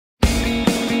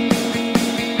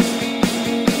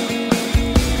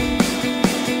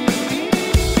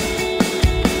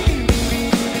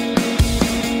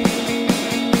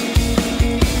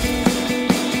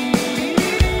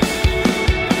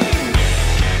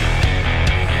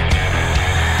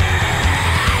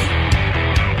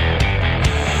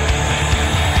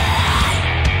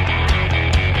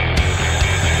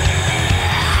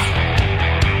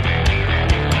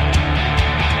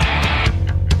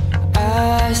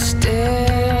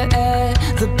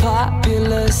the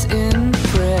populace in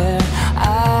prayer.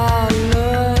 I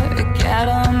look at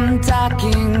them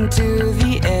talking to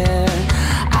the air.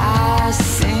 I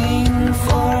sing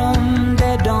for them,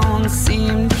 they don't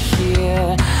seem to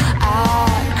hear.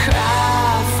 I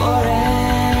cry for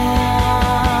them.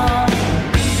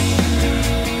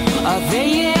 Are they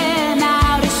in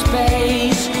outer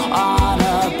space on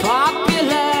a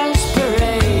populace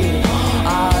parade?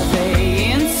 Are they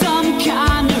in some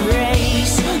kind of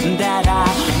race that I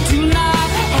do not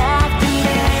have the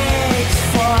legs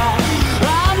for?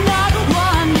 I'm not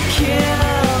one to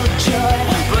kill joy,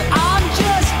 but I'm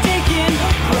just digging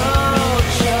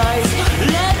pro-choice.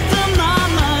 Let the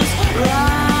mamas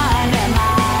run, am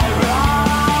I wrong?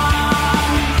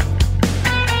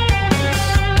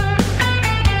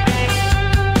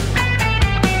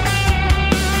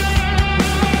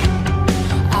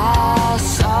 I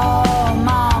saw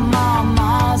my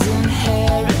mama's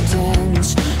inheritance,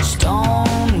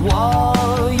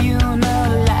 Stonewall,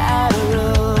 unilateral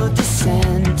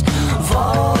descent,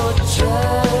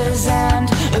 vultures and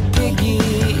a piggy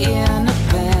in a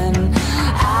pen.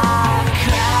 I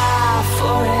cry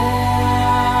for him.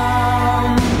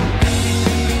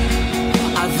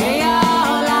 Are they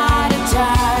all out of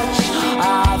touch?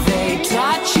 Are they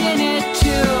touching it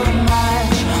too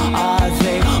much? Are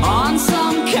they on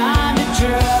some kind of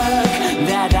drug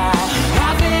that I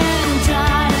haven't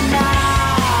done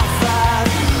enough of?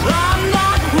 I'm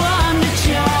not one to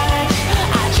judge,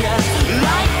 I just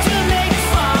like to make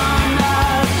fun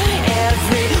of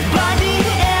everybody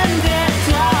and their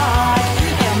dog.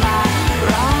 Am I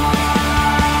wrong?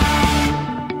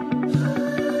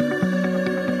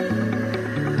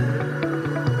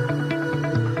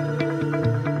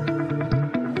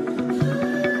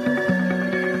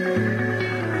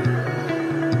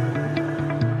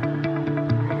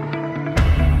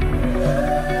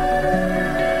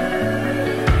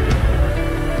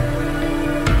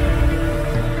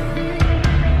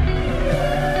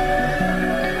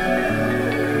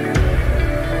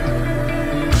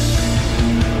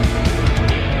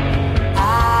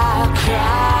 I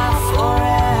cry for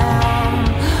him,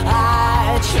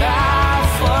 I try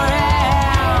for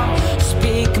him,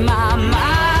 speak my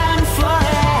mind for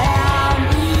him,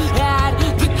 at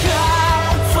the cry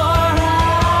for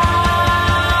him.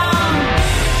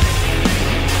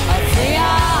 Are they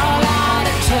all out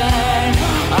of turn?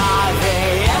 Are they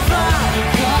ever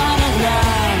gonna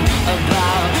learn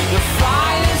about the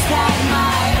fires that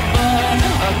might burn,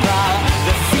 about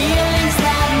the feelings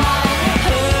that might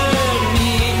hurt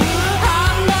me?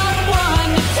 I'm not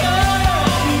one to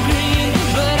turn green,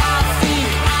 but I think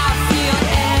I feel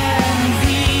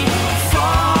envy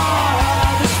for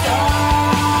the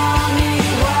stormy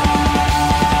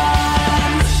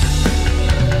ones.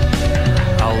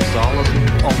 Als alles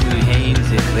om u heen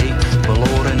zich reeds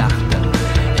verloren achten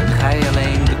en gij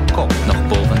alleen de kop nog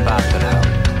boven water houdt,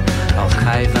 als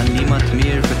gij van niemand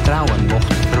meer vertrouwen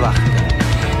mocht verwachten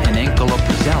en enkel op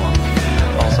uzelf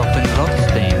als op een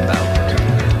rotssteen bouwt,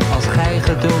 als gij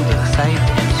geduldig zijt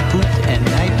en spoed en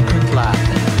nijd kunt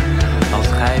laten, als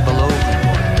gij belogen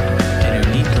wordt en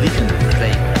u niet liegen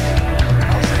vreekt,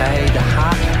 als gij de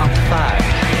haat aanvaardt,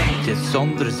 dit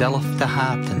zonder zelf te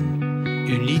haten,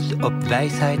 u niet op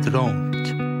wijsheid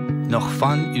roomt, nog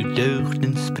van uw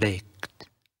deugden spreekt.